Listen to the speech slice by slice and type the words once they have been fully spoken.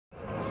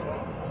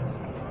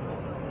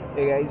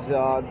Hey guys,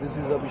 this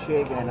is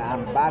Abhishek and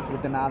I'm back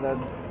with another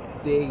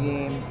day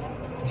game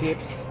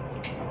tips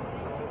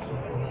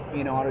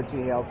in order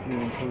to help you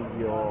improve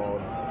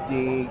your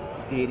day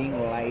dating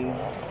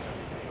life.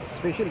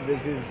 Especially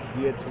this is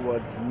geared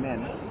towards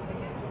men,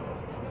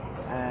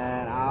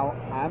 and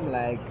I'm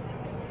like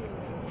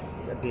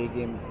a day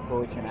game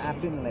coach, and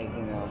I've been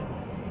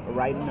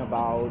writing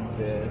about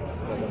this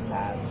for the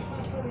past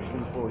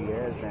 3 4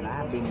 years, and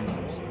I've been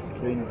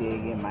doing day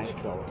game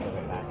myself for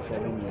the past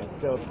 7 years.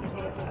 So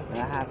and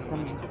I have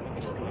some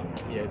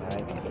experience.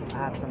 Right? I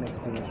have some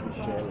experience to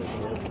share with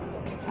you.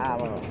 I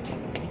have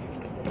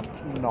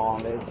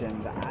knowledge,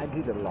 and I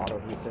did a lot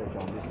of research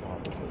on this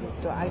topic.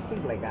 So I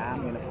think like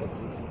I'm in a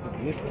position to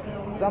give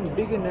some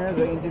beginners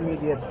or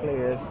intermediate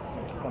players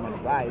some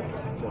advice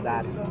so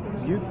that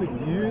you could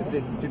use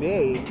it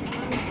today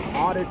in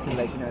order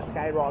to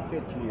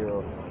skyrocket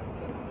your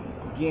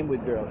game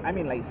with girls. I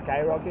mean, like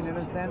skyrocket in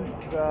a sense,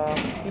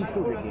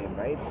 improve your game,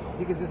 right?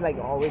 You could just like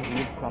always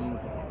need some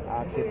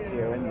tips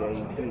here and there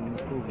to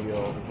improve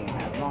your game.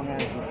 As long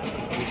as you're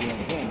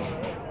doing things,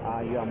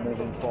 you are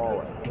moving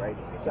forward, right?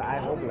 So I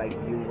hope like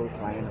you will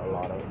find a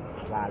lot of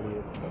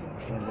value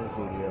in this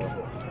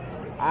video.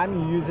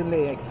 I'm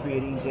usually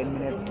creating 10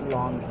 minutes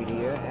long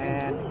video,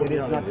 and it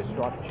is not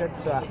structured.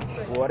 So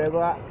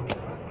whatever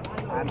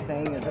I'm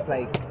saying is just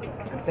like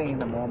I'm saying in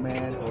the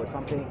moment or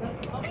something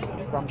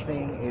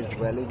is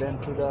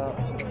relevant to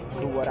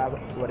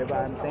whatever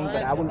I'm saying,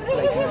 but I will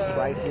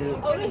try to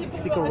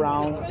stick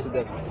around to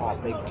the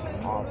topic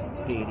of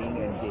dating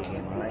and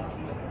dating, right?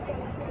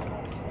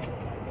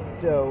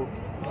 So,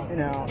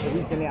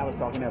 recently I was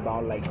talking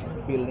about like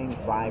building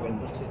vibe,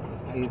 and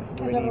is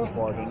really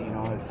important in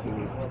order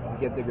to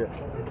get the girl.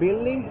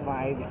 Building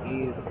vibe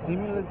is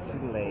similar to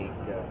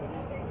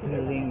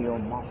building your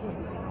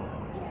muscles.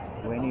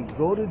 When you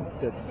go to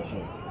the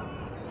gym,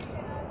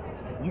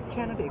 you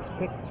cannot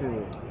expect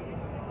to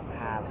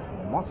have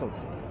muscles.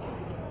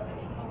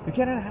 You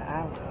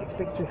cannot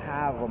expect to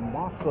have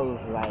muscles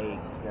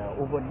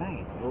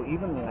overnight or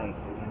even like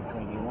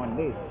in 21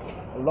 days.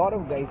 A lot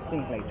of guys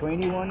think like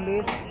 21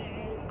 days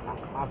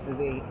after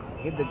they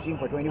hit the gym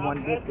for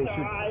 21 days they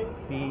should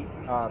see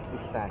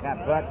six pack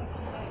up, but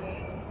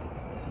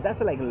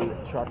that's like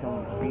a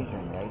short-term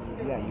vision, right?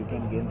 Yeah, you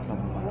can gain some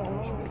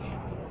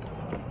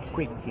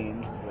quick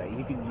gains. Like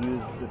you could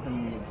use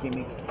some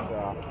gimmicks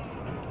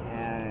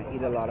and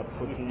eat a lot of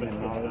protein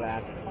and all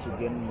that to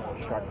gain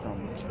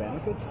short-term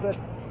benefits, but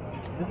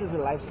this is a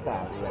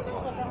lifestyle we are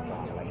talking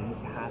about. Like it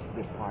has to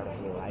be part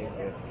of your life.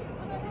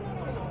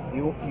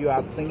 You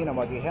are thinking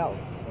about your health,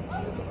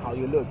 how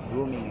you look,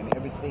 grooming, and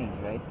everything,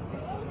 right?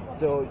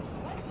 So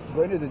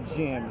going to the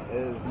gym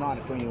is not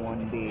a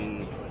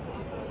 21-day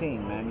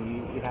thing,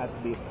 man. It has to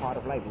be a part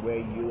of life where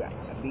you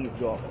at least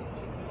go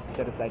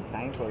set aside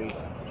time for it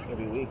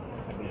every week,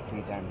 at least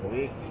 3 times a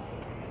week,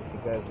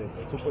 because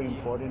it's super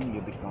important.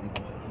 You become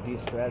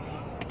de-stressed,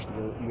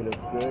 you look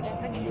good,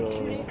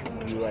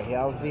 you are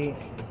healthy,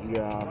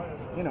 you're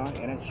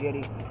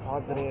energetic,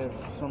 positive,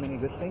 so many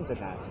good things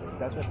attached to it.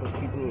 That's why a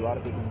lot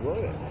of people go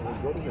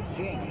to the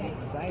gym and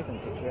exercise and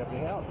take care of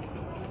their health.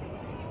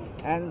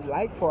 And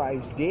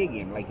likewise, day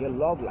game, like your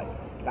love life.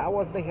 That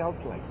was the health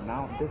life.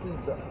 Now this is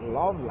the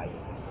love life.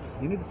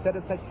 You need to set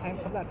aside time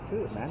for that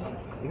too, man.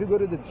 If you go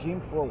to the gym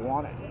for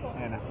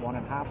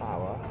 1.5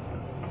 hour,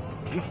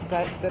 you should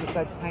set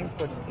aside time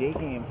for day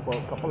game for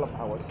a couple of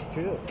hours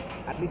too,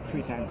 at least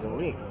 3 times a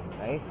week,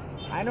 right?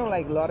 I know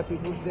like a lot of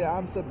people say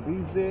I'm so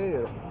busy.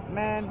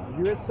 Man,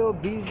 you're so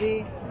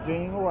busy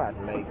doing what?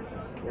 Like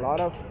a lot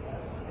of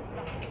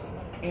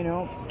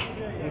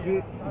if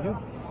you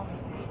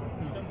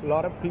a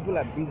lot of people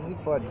are busy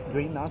for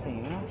doing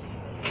nothing.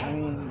 I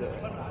mean,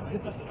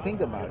 just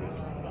think about it.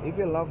 If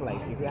you love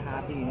life, if you're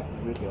happy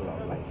with your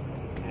love life,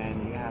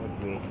 and you have a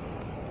great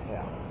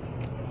health,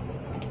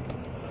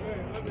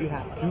 you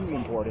have two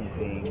important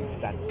things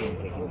that's been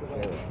taken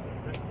care of.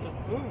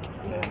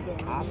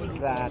 And after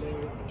that,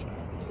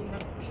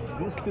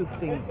 these two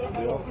things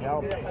will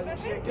help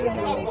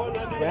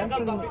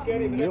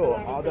strengthen your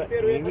other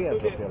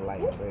areas of your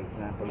life. For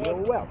example, your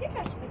wealth.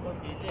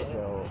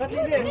 So,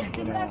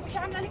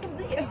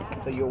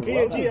 so your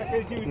wealth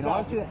is, in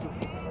order to,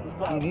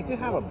 you need to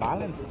have a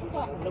balance: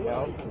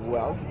 health,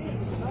 wealth,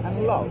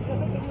 and love.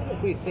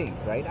 Three things,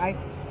 right?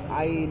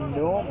 I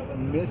know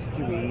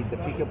mystery. The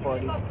pickup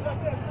artist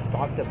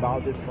talked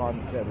about this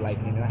concept, like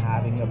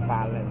having a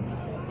balance,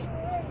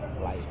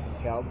 like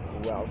health,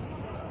 wealth,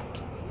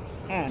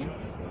 and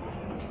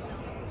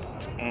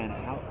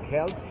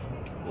health,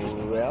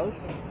 wealth,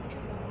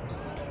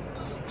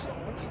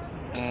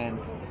 and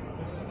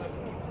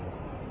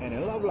a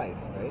love life,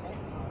 right?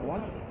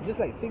 Once, just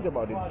like think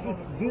about it.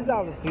 These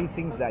are the three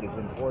things that is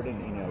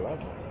important in your life.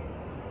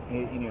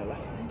 In your life,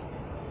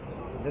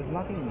 there's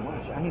nothing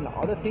much. I mean,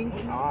 other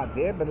things are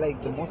there, but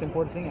like the most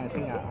important thing I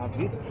think are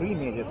these three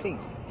major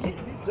things.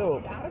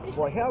 So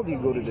for health, you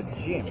go to the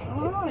gym.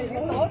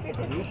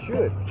 You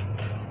should.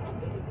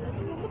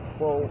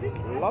 For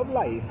love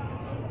life,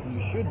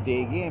 you should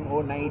day game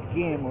or night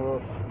game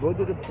or go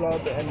to the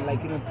club and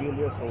like build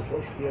your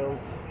social skills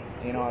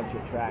in order to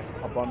attract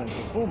abundance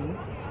of women.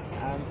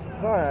 And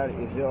third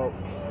is your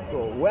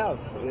wealth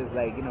is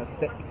like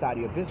start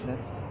your business,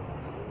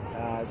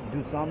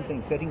 do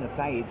something, setting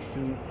aside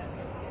to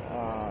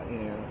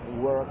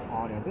work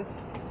on your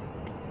business.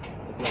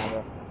 If you have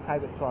a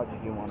private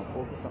project, you want to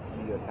focus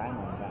your time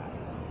on that.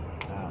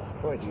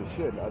 Of course, you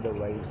should.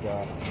 Otherwise,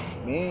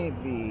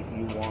 maybe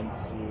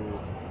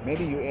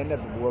you end up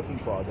working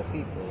for other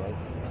people, right?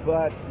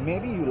 But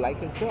maybe you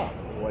like a job,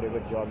 whatever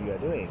job you are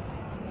doing,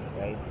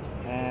 right?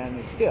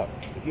 And still,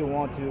 if you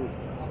want to,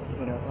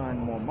 earn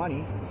more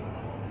money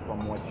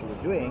from what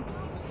you're doing,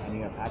 and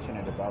you're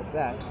passionate about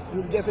that,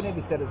 you'll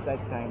definitely set aside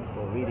time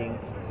for reading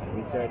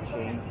and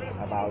researching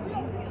about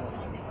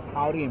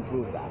how to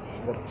improve that,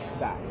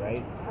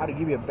 right? How to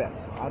give your best,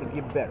 how to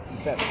give better,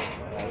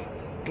 right?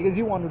 Because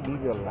you want to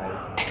live your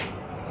life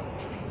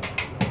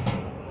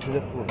to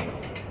the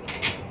fullest.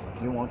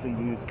 You want to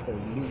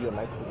live your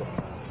life to the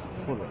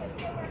fullest.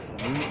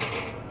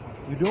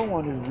 You don't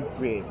want to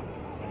regret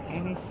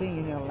anything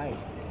in your life,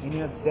 in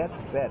your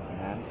deathbed,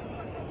 man.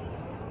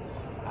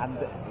 At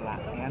the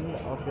end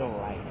of your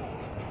life,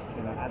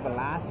 at the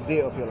last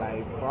day of your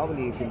life,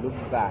 probably if you look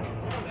back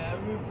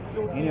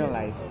in your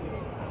life,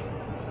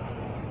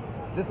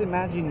 just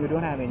imagine you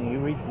don't have any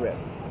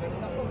regrets.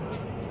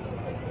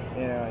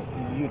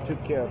 You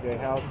took care of your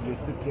health, you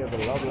took care of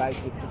your love life,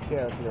 you took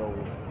care of your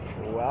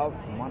wealth,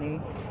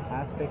 money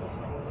aspect.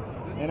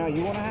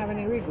 You won't have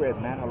any regret,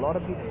 man. A lot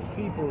of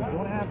people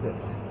don't have this.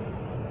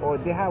 Or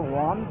they have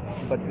one,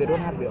 but they don't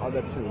have the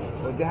other two.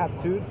 Or they have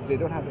two, they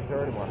don't have the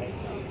third one.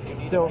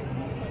 So,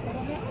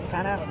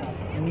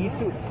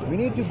 we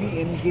need to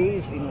be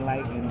engaged in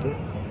life in this,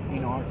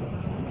 in order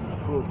to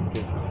prove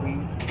these three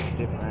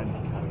different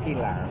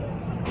pillars,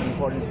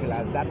 important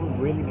pillars that will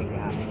really make you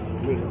happy,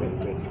 really, really,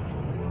 really.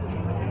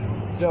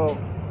 So,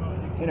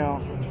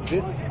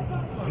 this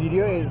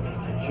video is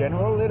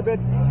general a little bit,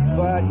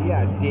 but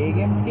yeah, day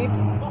game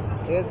tips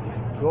is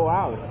go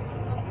out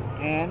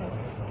and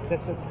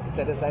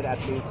set aside at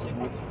least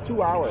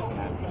 2 hours,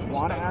 man.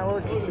 1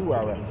 hour to 2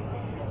 hours.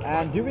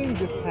 And during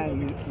this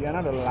time, you're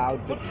not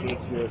allowed to check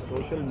your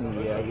social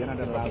media. You're not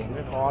allowed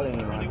to call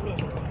anyone.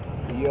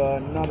 You're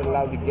not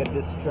allowed to get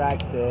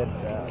distracted.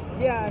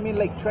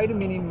 Try to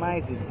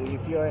minimize it.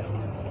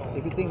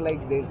 If you think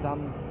like there's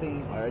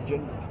something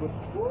urgent could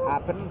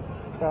happen,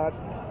 but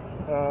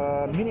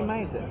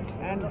minimize it.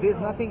 And there's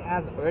nothing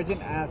as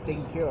urgent as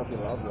taking care of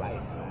your love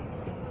life.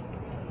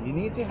 You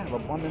need to have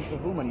abundance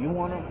of women. You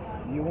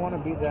wanna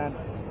be that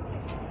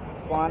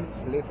fun,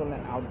 playful,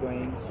 and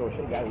outgoing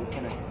social guy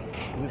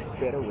who's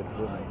better with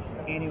women,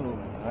 any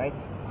woman, right?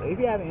 So if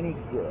you have any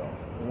girl,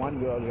 one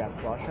girl you have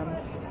crush on,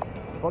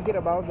 forget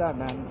about that,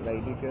 man.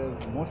 Like, because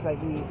most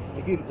likely,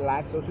 if you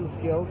lack social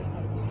skills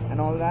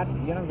and all that,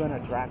 you're not gonna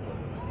attract her.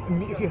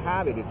 If you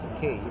have it, it's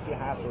okay. If you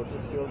have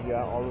social skills, you're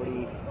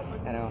already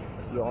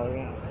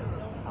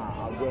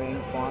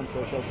outgoing, fun,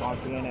 social,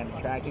 confident, and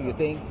attractive. You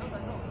think,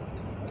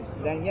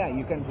 then yeah,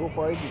 you can go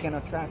for it. You can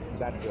attract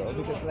that girl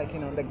because,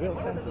 the girl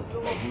senses,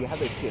 like, you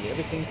have a skill,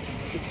 everything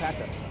to attract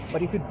her.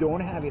 But if you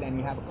don't have it and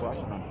you have a crush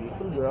on a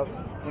beautiful girl,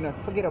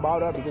 forget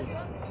about her because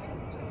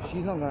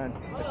she's not gonna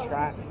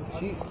attract.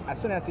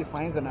 As soon as she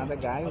finds another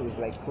guy who's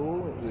like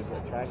cool, who's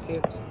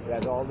attractive, who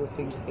has all those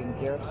things taken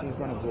care of, she's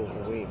gonna go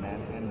away,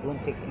 man. And don't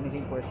take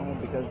anything personal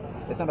because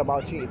it's not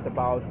about you, it's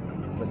about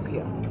the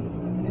skill.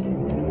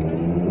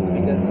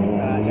 Because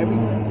every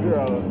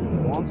girl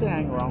wants to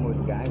hang around with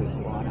a guy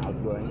who's fun,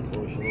 outgoing,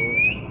 social,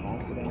 and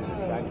confident, and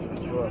attractive,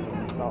 and sure of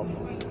himself.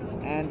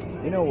 And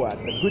you know what?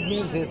 The good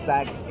news is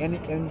that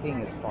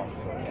anything is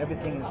possible.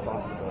 Everything is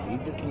possible. You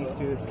just need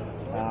to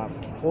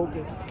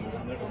focus,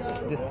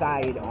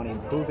 decide on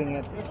improving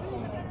it,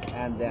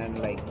 and then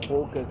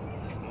focus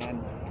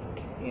and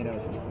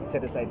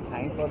set aside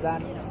time for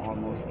that.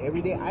 Almost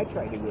every day, I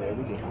try to go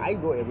every day. I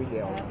go every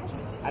day, almost.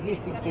 At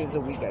least 6 days a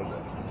week I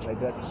go. Like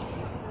that.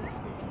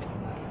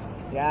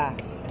 Yeah,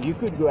 you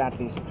could go at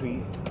least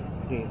 3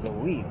 days a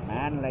week,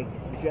 man. Like,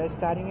 if you're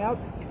starting out,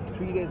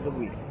 3 days a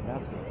week.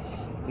 That's good.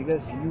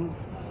 Because you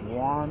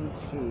want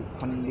to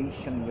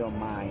condition your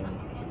mind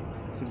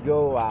to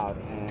go out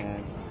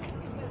and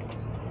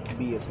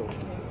be a social.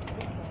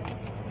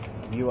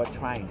 You are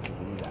trying to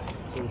do that.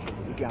 Social.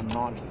 If you are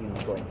not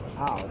going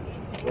out,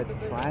 you're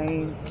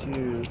trying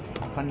to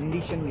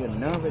condition your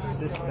nervous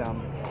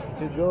system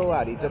to go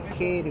out. It's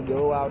okay to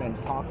go out and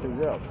talk to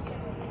girls.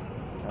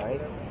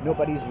 Alright?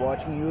 Nobody's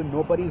watching you.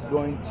 Nobody's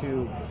going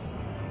to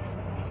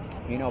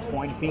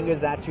point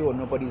fingers at you, or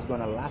nobody's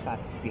going to laugh at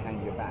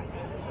behind your back.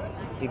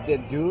 If they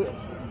do,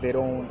 they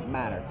don't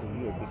matter to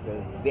you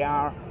because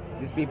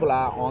these people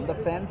are on the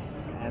fence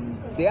and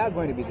they are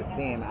going to be the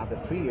same after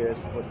 3 years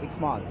or 6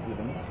 months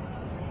even.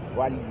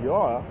 While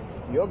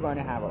you're going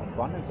to have an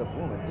abundance of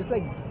women. Just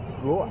like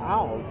go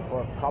out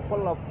for a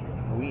couple of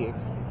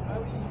weeks.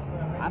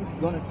 I'm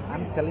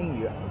telling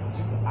you,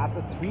 just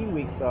after 3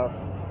 weeks of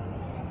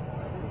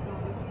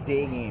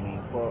day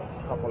gaming for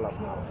a couple of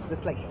hours,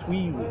 just like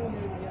 3 weeks,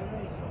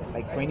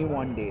 like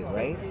 21 days,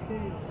 right?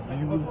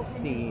 You will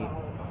see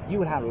you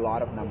will have a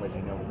lot of numbers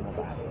in your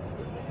mobile.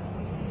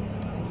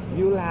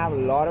 You will have a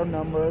lot of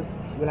numbers.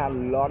 You will have a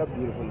lot of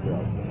beautiful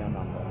girls in your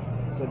number.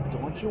 So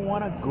don't you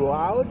want to go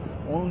out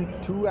only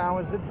 2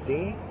 hours a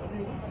day?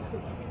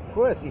 Of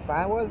course, if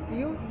I was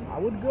you, I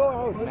would go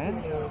out,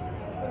 man.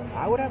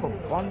 I would have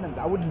abundance.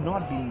 I would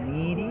not be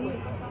needy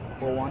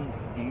for one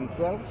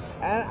beautiful.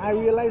 And I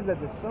realize that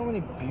there's so many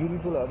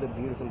other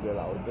beautiful girls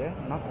out there.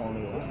 Not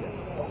only one, there's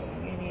so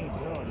many,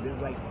 bro. There's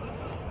like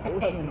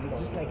ocean. It's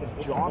just like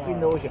a drop in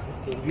the ocean.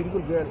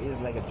 Beautiful girl is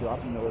like a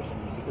drop in the ocean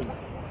because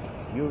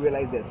you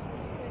realize there's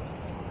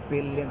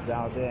billions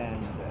out there,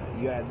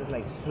 and you are just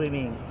like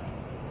swimming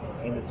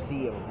in the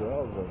sea of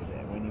girls over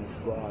there. When you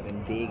go out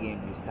and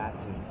Daygame, you start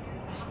to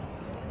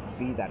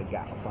be that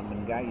guy,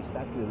 abundant guy. You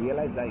start to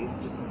realize that it's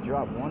just a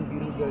drop. One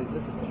beautiful girl is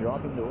just a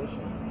drop in the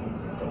ocean.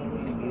 There's so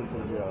many beautiful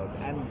girls,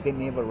 and they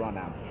never run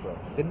out, bro.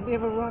 They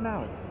never run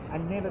out. I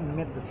never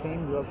met the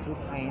same girl 2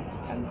 times,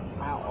 and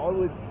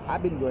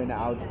I've been going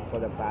out for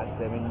the past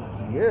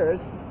 7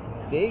 years,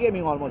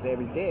 Daygaming almost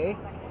every day,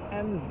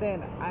 and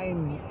then I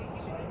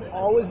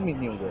always meet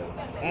new girls,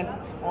 and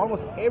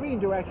almost every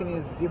interaction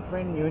is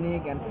different,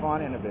 unique, and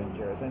fun and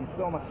adventurous, and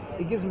so much.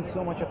 It gives me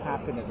so much of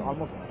happiness.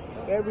 Almost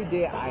every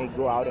day I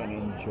go out and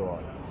enjoy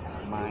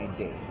my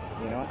day.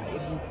 You know,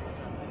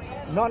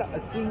 not a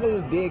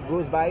single day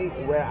goes by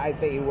where I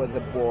say it was a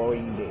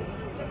boring day.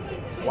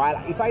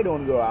 While if I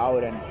don't go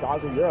out and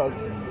talk to girls,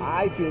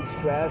 I feel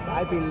stressed,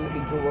 I feel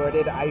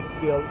introverted, I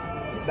feel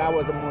that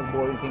was the most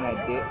boring thing I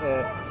did.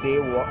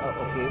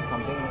 Okay,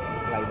 something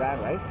like that,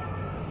 right?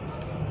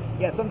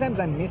 Yeah, sometimes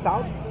I miss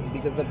out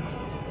because of,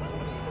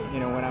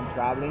 when I'm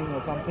traveling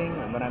or something,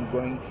 when I'm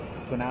going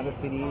to another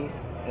city,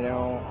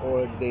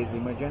 or there's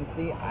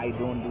emergency, I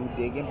don't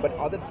do Daygame. But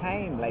other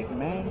time, like,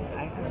 man,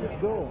 I can just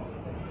go.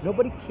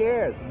 Nobody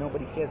cares.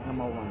 Nobody cares,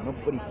 number one.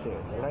 Nobody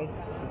cares, alright?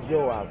 Let's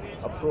go out,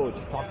 approach,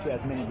 talk to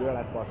as many girls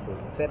as possible.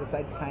 Set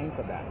aside time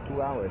for that,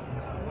 2 hours.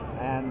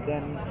 And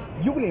then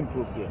you will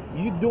improve it.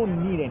 You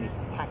don't need any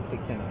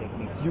tactics and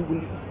techniques. You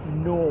will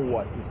know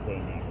what to say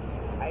next.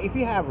 If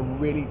you have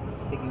really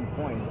sticking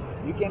points,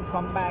 you can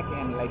come back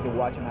and like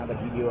watch another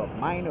video of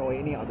mine or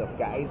any other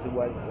guys who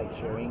are like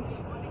sharing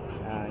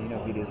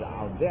videos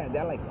out there.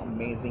 They're like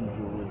amazing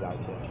gurus out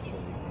there actually.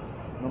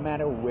 No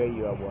matter where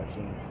you are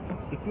watching,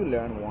 if you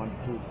learn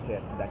 1-2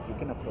 tips that you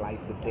can apply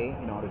today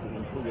in order to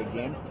improve your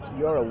game,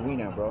 you're a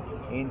winner, bro.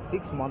 In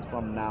 6 months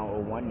from now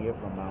or 1 year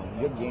from now,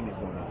 your game is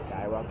going to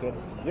skyrocket.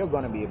 You're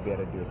going to be a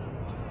better dude.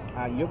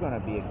 You're going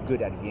to be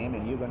good at game,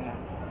 and you're going to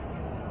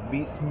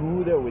be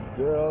smoother with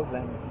girls.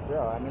 And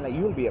bro, I mean, like,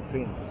 you'll be a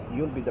prince.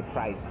 You'll be the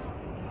prize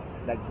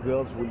that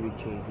girls will be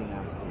chasing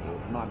after you,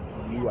 not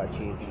you are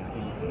chasing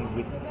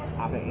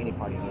after any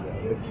party in the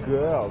world. The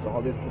girls,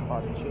 all these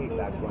party chicks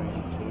are going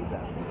to chase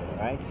after you,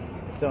 right?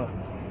 So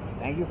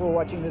thank you for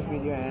watching this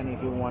video, and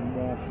if you want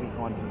more free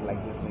content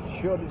like this,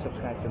 make sure to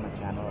subscribe to my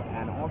channel,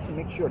 and also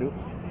make sure to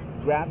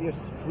grab your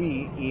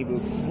free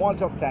ebook Small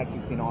Talk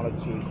Tactics in order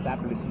to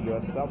establish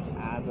yourself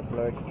as a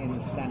flirt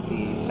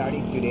instantly,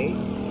 starting today.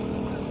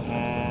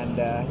 And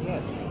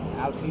yes,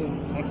 I'll see you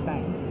next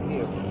time. See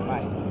you. Bye.